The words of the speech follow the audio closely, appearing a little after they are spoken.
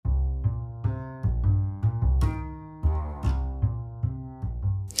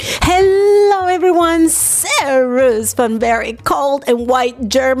everyone, Servus from very cold and white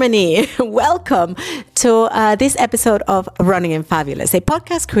Germany. Welcome to this episode of Running in Fabulous, a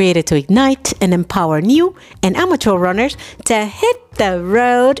podcast created to ignite and empower new and amateur runners to hit the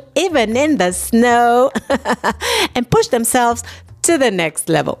road, even in the snow, and push themselves to the next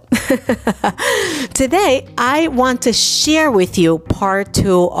level. Today, I want to share with you part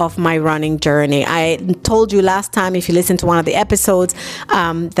 2 of my running journey. I told you last time, if you listened to one of the episodes,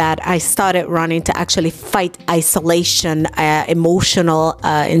 that I started running to actually fight isolation, emotional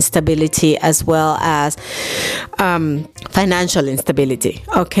instability, as well as financial instability.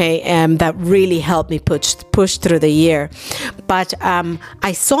 Okay, that really helped me push through the year. But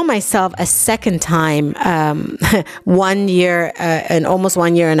I saw myself a second time 1 year and almost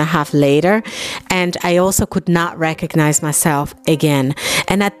 1.5 years later, and I also could not recognize myself again.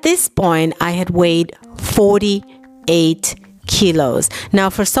 And at this point, I had weighed 48 kilos. Now,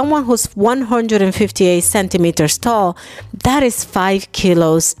 for someone who's 158 centimeters tall, that is 5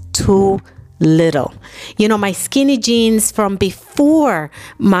 kilos too little. You know, my skinny jeans from before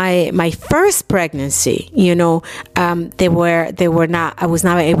my first pregnancy, they were not, I was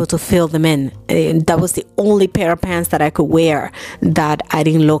not able to fill them in. And that was the only pair of pants that I could wear that I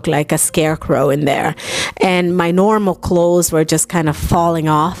didn't look like a scarecrow in there. And my normal clothes were just kind of falling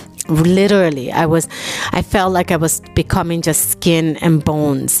off. Literally, I felt like I was becoming just skin and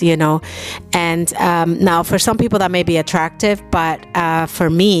bones, and now for some people that may be attractive, but for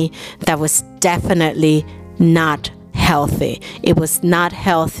me, that was definitely not healthy. It was not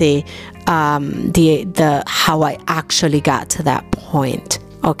healthy, the how I actually got to that point.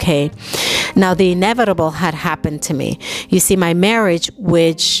 Okay. Now, the inevitable had happened to me. You see, my marriage,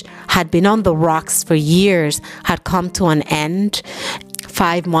 which had been on the rocks for years, had come to an end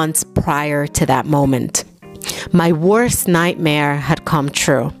 5 months prior to that moment. My worst nightmare had come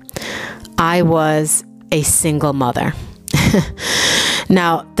true. I was a single mother.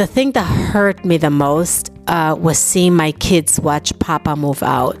 Now, the thing that hurt me the most was seeing my kids watch Papa move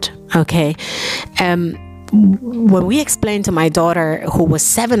out. Okay. When we explained to my daughter, who was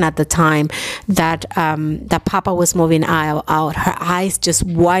 7 at the time, that Papa was moving out, her eyes just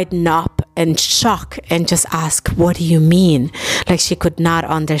widen up in shock and just ask, "What do you mean?" Like she could not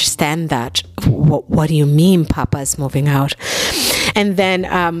understand that. What do you mean Papa is moving out? And then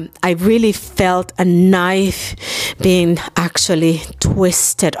I really felt a knife being actually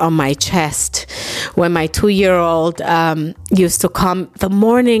twisted on my chest when my 2-year-old used to come the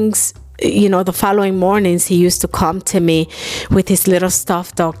mornings. The following mornings, he used to come to me with his little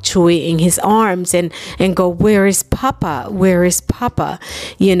stuffed dog Chewy in his arms and go, "Where is Papa? Where is Papa?"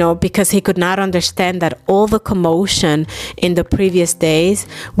 Because he could not understand that all the commotion in the previous days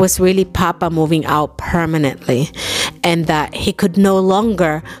was really Papa moving out permanently, and that he could no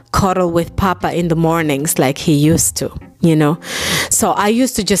longer cuddle with Papa in the mornings like he used to. So I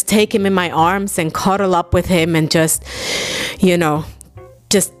used to just take him in my arms and cuddle up with him and just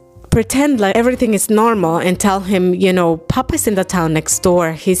pretend like everything is normal and tell him, Papa's in the town next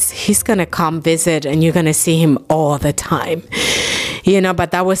door. He's gonna come visit and you're gonna see him all the time.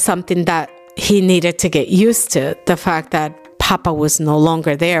 But that was something that he needed to get used to, the fact that Papa was no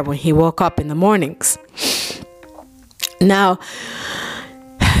longer there when he woke up in the mornings. Now,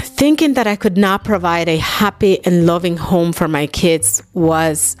 thinking that I could not provide a happy and loving home for my kids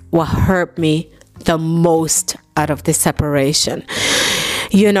was what hurt me the most out of this separation.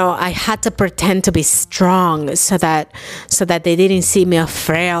 I had to pretend to be strong so that they didn't see me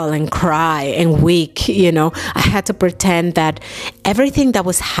frail and cry and weak. I had to pretend that everything that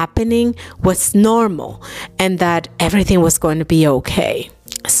was happening was normal and that everything was going to be okay.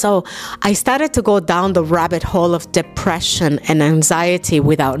 So I started to go down the rabbit hole of depression and anxiety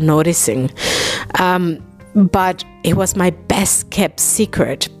without noticing. But it was my best kept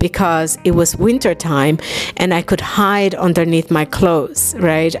secret because it was winter time and I could hide underneath my clothes,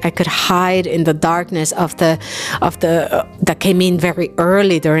 right? I could hide in the darkness of the that came in very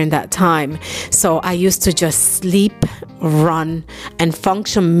early during that time. So I used to just sleep, run, and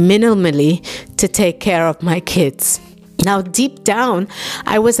function minimally to take care of my kids. Now, deep down,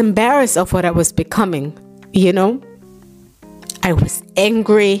 I was embarrassed of what I was becoming, I was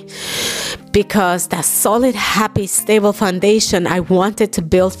angry because that solid, happy, stable foundation I wanted to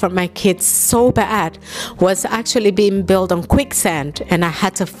build for my kids so bad was actually being built on quicksand, and I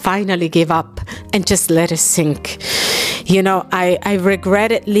had to finally give up and just let it sink. I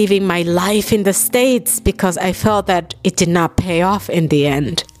regretted leaving my life in the States because I felt that it did not pay off in the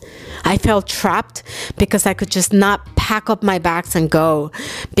end. I felt trapped because I could just not pack up my bags and go,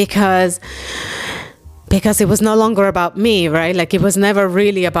 because because it was no longer about me, right? Like it was never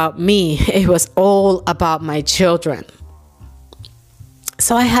really about me. It was all about my children.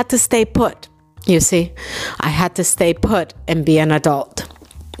 So I had to stay put, you see. I had to stay put and be an adult.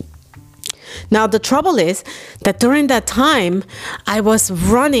 Now, the trouble is that during that time, I was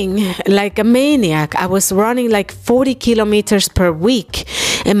running like a maniac. I was running like 40 kilometers per week.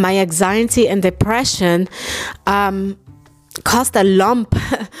 And my anxiety and depression caused a lump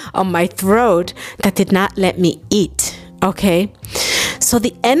on my throat that did not let me eat, okay? So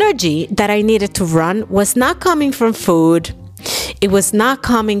the energy that I needed to run was not coming from food. It was not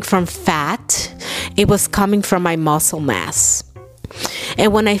coming from fat. It was coming from my muscle mass.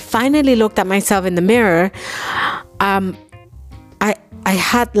 And when I finally looked at myself in the mirror, I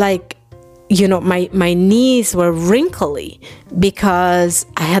had like, you know, my knees were wrinkly because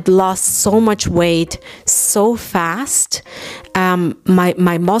I had lost so much weight so fast.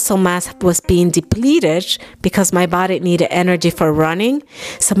 My muscle mass was being depleted because my body needed energy for running.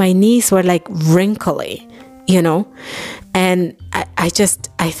 So my knees were like wrinkly, you know, and I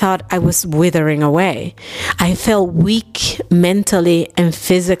thought I was withering away. I felt weak mentally and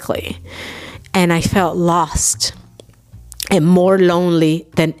physically, and I felt lost and more lonely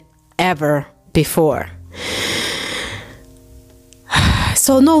than ever before.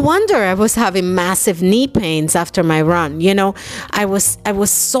 So no wonder I was having massive knee pains after my run. You know, I was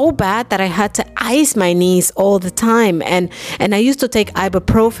so bad that I had to ice my knees all the time. And I used to take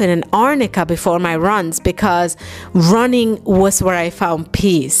ibuprofen and arnica before my runs because running was where I found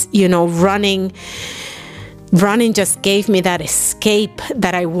peace. You know, running just gave me that escape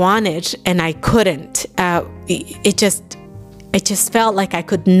that I wanted, and I couldn't. It just felt like I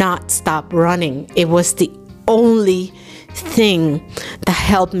could not stop running. It was the only thing that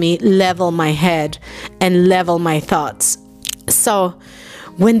helped me level my head and level my thoughts. So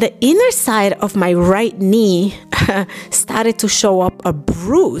when the inner side of my right knee started to show up a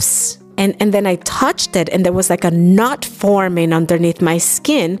bruise, and then I touched it and there was like a knot forming underneath my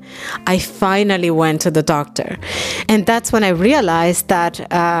skin, I finally went to the doctor. And that's when I realized that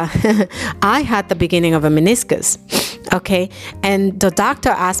I had the beginning of a meniscus. Okay, and the doctor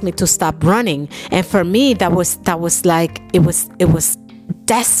asked me to stop running, and for me that was like it was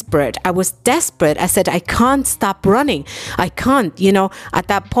desperate. I was desperate. I said, I can't stop running. I can't. You know, at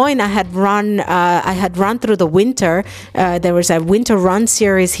that point I had run through the winter. There was a winter run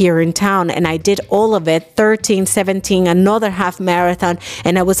series here in town, and I did all of it, 13, 17, another half marathon,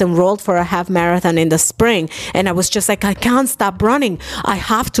 and I was enrolled for a half marathon in the spring. And I was just like, I can't stop running. I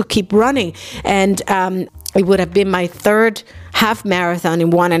have to keep running. And it would have been my third half marathon in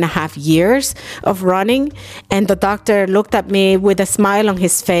 1.5 years of running. And the doctor looked at me with a smile on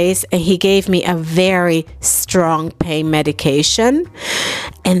his face, and he gave me a very strong pain medication.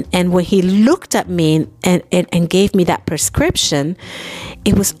 And when he looked at me and gave me that prescription,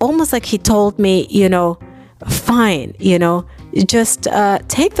 it was almost like he told me, you know, fine, you know, just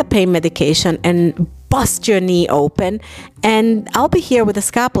take the pain medication and bust your knee open, and I'll be here with a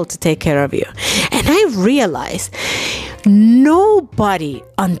scalpel to take care of you. And I realized nobody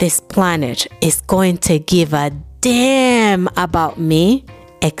on this planet is going to give a damn about me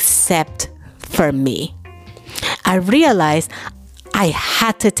except for me. I realized I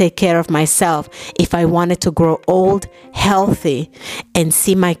had to take care of myself if I wanted to grow old, healthy, and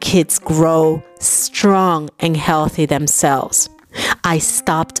see my kids grow strong and healthy themselves. I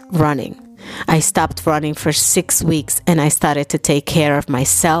stopped running. I stopped running for 6 weeks, and I started to take care of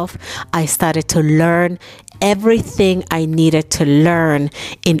myself. I started to learn everything I needed to learn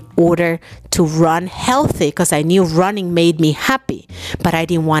in order to run healthy, because I knew running made me happy, but I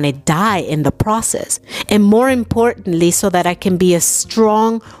didn't want to die in the process. And more importantly, so that I can be a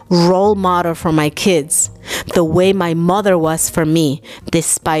strong role model for my kids, the way my mother was for me,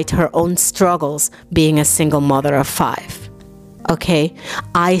 despite her own struggles being a single mother of 5. Okay,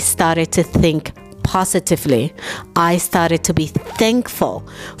 I started to think positively. I started to be thankful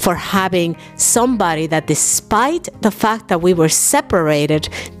for having somebody that, despite the fact that we were separated,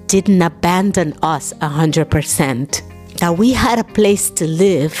 didn't abandon us 100%. That we had a place to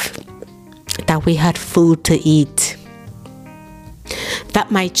live, that we had food to eat, that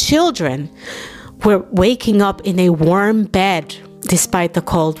my children were waking up in a warm bed despite the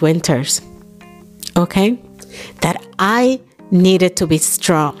cold winters. Okay, that I needed to be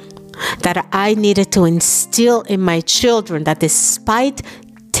strong, that I needed to instill in my children that despite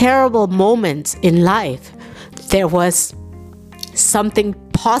terrible moments in life, there was something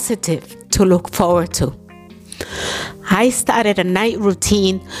positive to look forward to. I started a night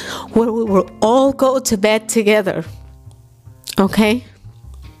routine where we will all go to bed together. Okay?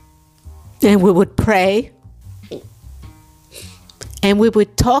 and we would pray, and we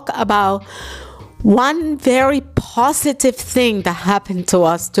would talk about one very positive thing that happened to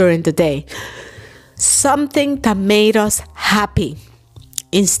us during the day. Something that made us happy,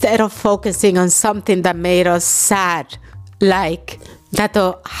 instead of focusing on something that made us sad, like that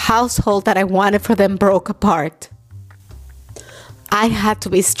the household that I wanted for them broke apart. I had to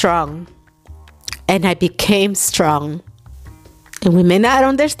be strong, and I became strong. And we may not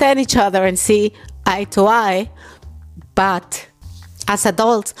understand each other and see eye to eye, but as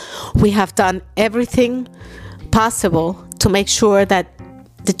adults, we have done everything possible to make sure that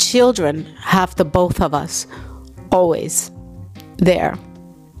the children have the both of us always there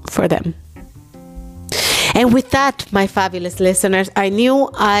for them. And with that, my fabulous listeners, I knew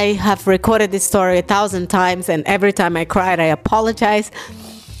I have recorded this story 1,000 times, and every time I cried, I apologize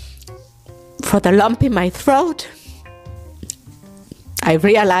for the lump in my throat. I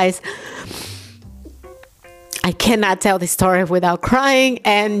realize I cannot tell this story without crying,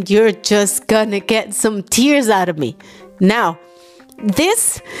 and you're just gonna get some tears out of me. Now,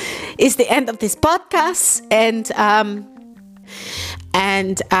 this is the end of this podcast, and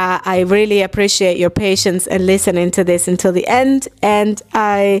I really appreciate your patience and listening to this until the end. And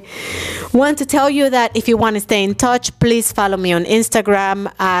I want to tell you that if you want to stay in touch, please follow me on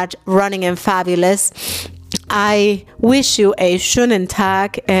Instagram at Running and Fabulous. I wish you a schönen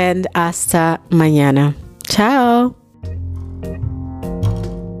Tag, and hasta mañana. Ciao.